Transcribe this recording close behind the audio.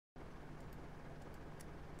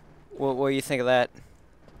What do you think of that?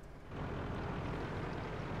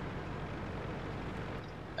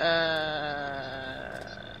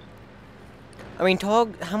 I mean,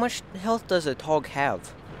 TOG, how much health does a TOG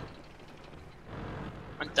have?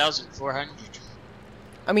 1,400.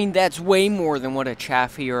 I mean, that's way more than what a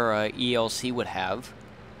Chaffee or a ELC would have.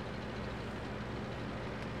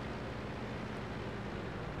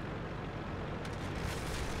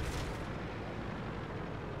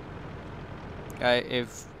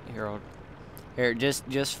 If here,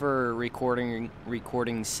 just for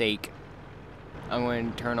recording's sake, I'm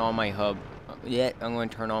going to turn on my hub. Yeah, I'm going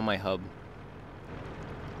to turn on my hub.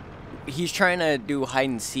 He's trying to do hide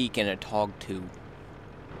and seek in a TOG 2.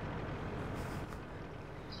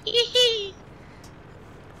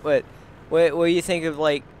 What do you think of,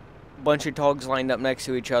 like, a bunch of TOGs lined up next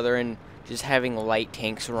to each other and just having light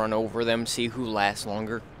tanks run over them, see who lasts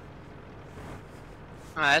longer?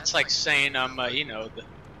 That's like saying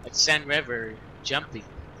at Sand River jumping.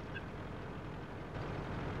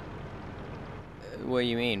 What do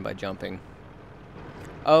you mean by jumping?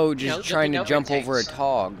 Oh, just trying to jump over a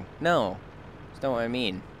TOG. No, that's not what I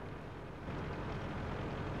mean.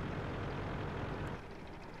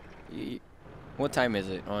 What time is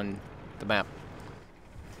it on the map?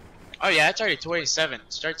 Oh yeah, it's already 27.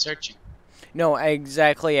 Start searching. No,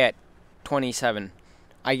 exactly at 27.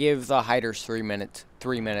 I give the hiders 3 minutes.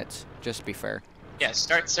 3 minutes, just to be fair. Yeah,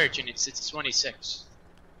 start searching. It's 26.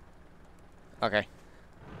 Okay.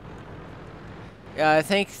 Yeah, I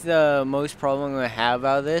think the most problem I'm gonna have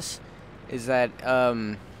out of this is that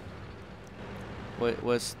what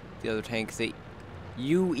was the other tank? The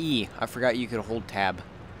UE. I forgot you could hold tab.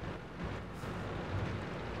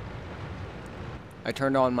 I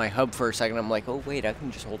turned on my hub for a second. I'm like, oh wait, I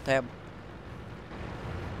can just hold tab.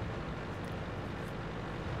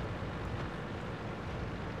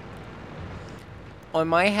 On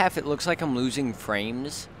my half, it looks like I'm losing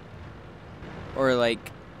frames, or like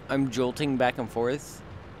I'm jolting back and forth.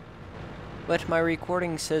 But my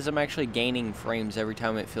recording says I'm actually gaining frames every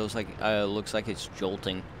time it feels like looks like it's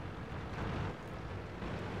jolting.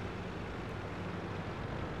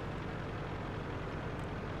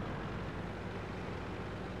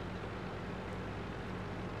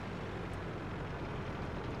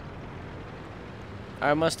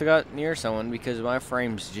 I must have got near someone because my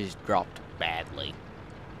frames just dropped badly.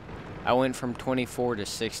 I went from 24 to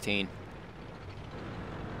 16.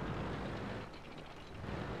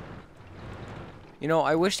 You know,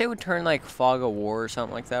 I wish they would turn like Fog of War or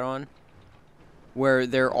something like that on, where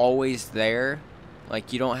they're always there.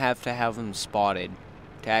 Like, you don't have to have them spotted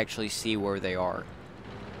to actually see where they are.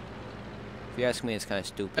 If you ask me, it's kind of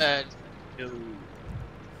stupid. No.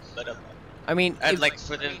 But I mean, I'd like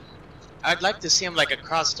to see them like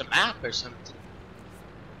across the map or something.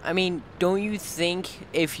 I mean, don't you think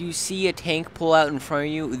if you see a tank pull out in front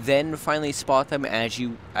of you, then finally spot them as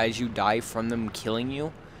you die from them killing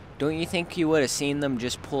you, don't you think you would have seen them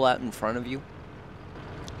just pull out in front of you?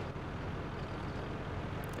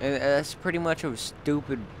 And that's pretty much a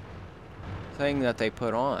stupid thing that they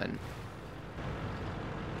put on.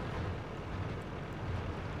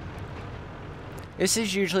 This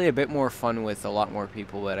is usually a bit more fun with a lot more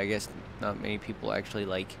people, but I guess not many people actually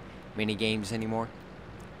like mini games anymore.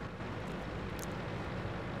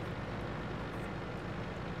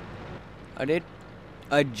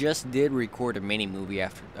 I just did record a mini movie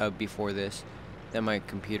before this. Then my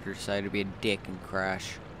computer decided to be a dick and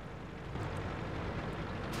crash.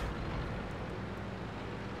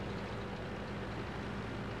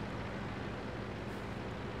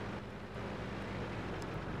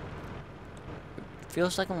 It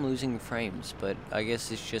feels like I'm losing frames, but I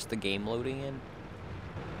guess it's just the game loading in.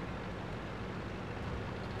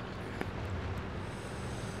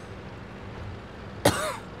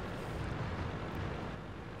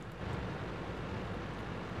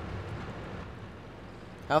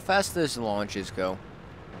 How fast does launches go?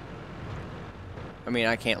 I mean,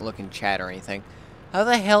 I can't look in chat or anything. How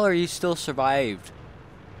the hell are you still survived?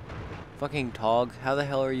 Fucking TOG, how the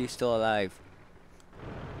hell are you still alive?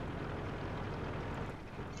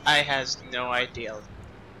 I has no idea.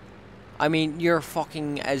 I mean, you're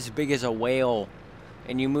fucking as big as a whale,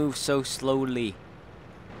 and you move so slowly.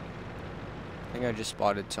 I think I just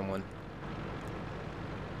spotted someone.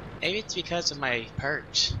 Maybe it's because of my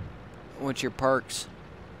perks. What's your perks?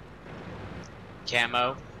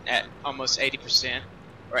 Camo at almost 80%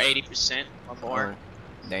 or 80% or more.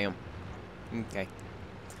 Oh, damn. Okay.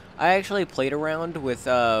 I actually played around with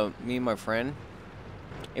me and my friend,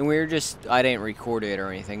 and we were just, I didn't record it or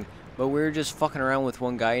anything, but we were just fucking around with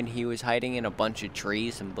one guy, and he was hiding in a bunch of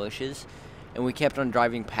trees and bushes, and we kept on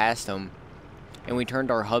driving past him, and we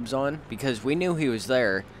turned our hubs on because we knew he was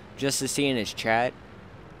there just to see in his chat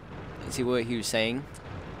and see what he was saying.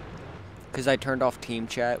 Because I turned off team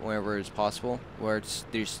chat whenever it's possible, where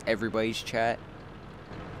there's everybody's chat.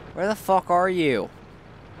 Where the fuck are you?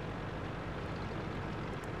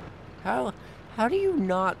 How do you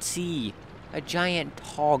not see a giant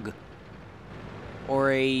TOG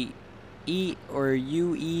or a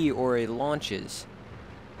UE or a launches?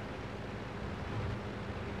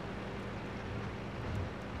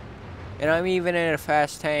 And I'm even in a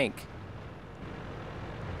fast tank.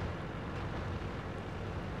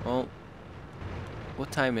 Well,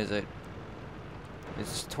 what time is it?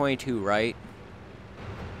 It's 22, right?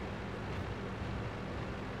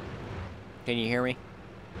 Can you hear me?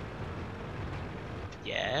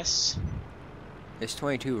 Yes. It's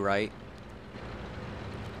 22, right?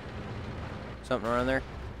 Something around there?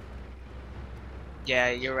 Yeah,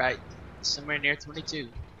 you're right. Somewhere near 22.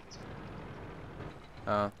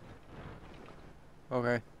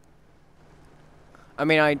 Okay. I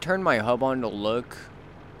mean, I turned my hub on to look,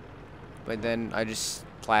 but then I just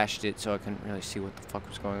flashed it so I couldn't really see what the fuck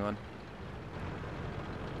was going on.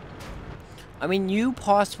 I mean, you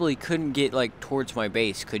possibly couldn't get, like, towards my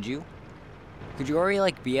base, could you? Could you already,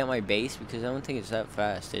 like, be at my base? Because I don't think it's that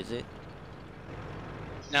fast, is it?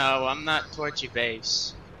 No, I'm not towards your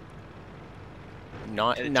base.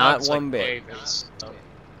 Not The one TOG's, like, bit. very, very slow.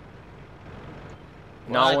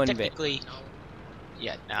 Not Well, one bit. technically,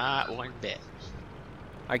 yeah, not one bit.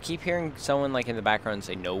 I keep hearing someone, like, in the background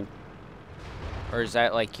say no. Or is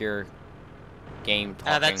that, like, your game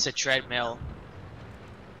talking? That's a treadmill.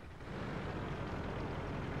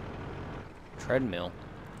 Treadmill.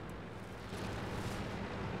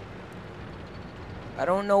 I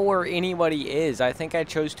don't know where anybody is. I think I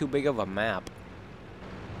chose too big of a map.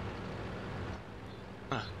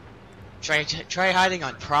 Huh. Try hiding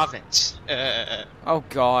on Province. Oh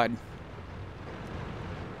god.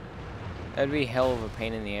 That'd be hell of a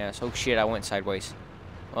pain in the ass. Oh shit, I went sideways.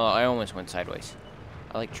 Well, I almost went sideways.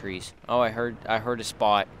 I like trees. Oh, I heard a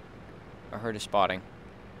spot. I heard a spotting.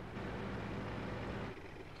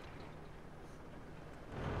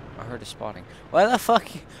 I heard a spotting. Why the fuck?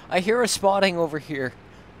 I hear a spotting over here.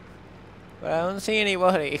 But I don't see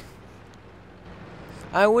anybody.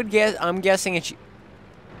 I'm guessing it's you.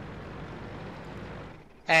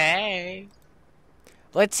 Hey.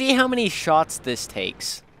 Let's see how many shots this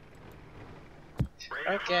takes.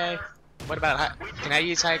 Okay. What about can I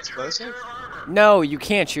use high explosive? No, you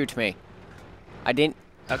can't shoot me. I didn't.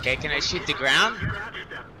 Okay, can I shoot the ground?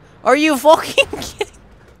 Are you fucking kidding?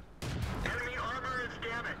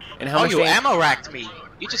 And how much you damage? ammo racked me.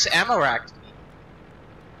 You just ammo racked me.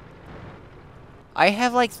 I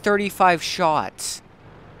have like 35 shots.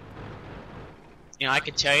 You know, I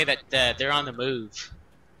can tell you that they're on the move.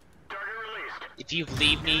 If you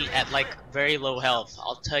leave me at like very low health,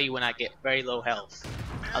 I'll tell you when I get very low health.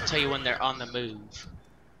 I'll tell you when they're on the move.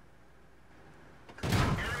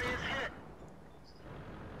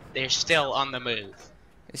 They're still on the move.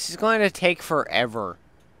 This is going to take forever.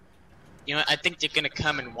 You know, I think they're gonna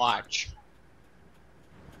come and watch.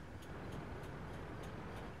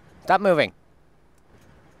 Stop moving.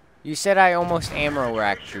 You said I almost ammo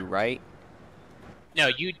racked you, right? No,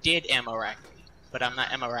 you did ammo rack me, but I'm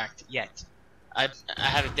not ammo racked yet. I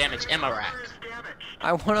have a damaged ammo rack.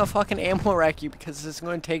 I want to fucking ammo rack you because this is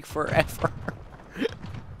going to take forever.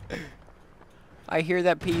 I hear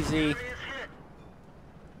that, PZ.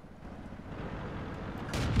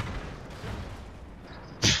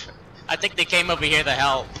 I think they came over here to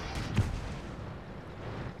help.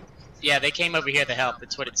 Yeah, they came over here to help.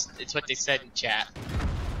 It's what they said in chat.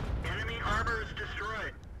 Enemy armor is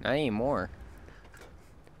destroyed. Not anymore.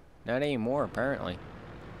 Not anymore, apparently.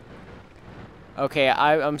 Okay,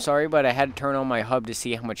 I'm sorry, but I had to turn on my hub to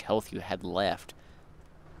see how much health you had left.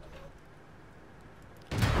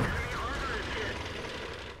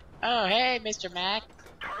 Oh, hey, Mr. Mac.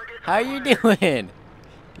 How you doing?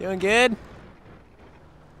 Doing good?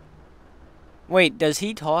 Wait, does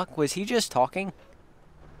he talk? Was he just talking?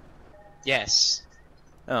 Yes.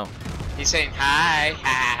 Oh. He's saying hi,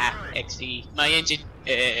 ha, XD, my engine.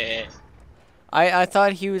 I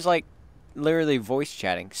thought he was like literally voice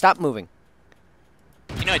chatting. Stop moving.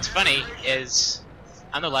 You know what's funny is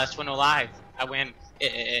I'm the last one alive. I win.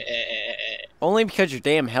 Only because your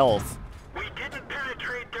damn health. We didn't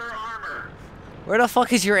penetrate their armor. Where the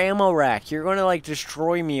fuck is your ammo rack? You're gonna like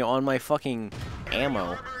destroy me on my fucking ammo.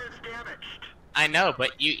 Armor is damaged. I know,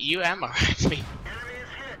 but you ammo racked me. Enemy is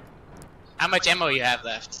hit. How much ammo you have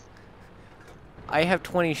left? I have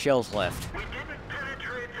 20 shells left. We didn't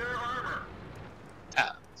penetrate their armor.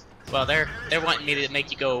 Well, they're wanting me to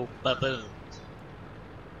make you go ba-boom.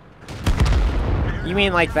 You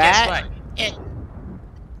mean like Guess that? what?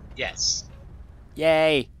 Yes.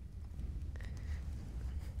 Yay.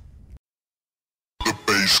 The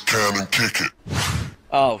bass cannon kick it.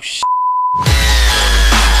 Oh, sh.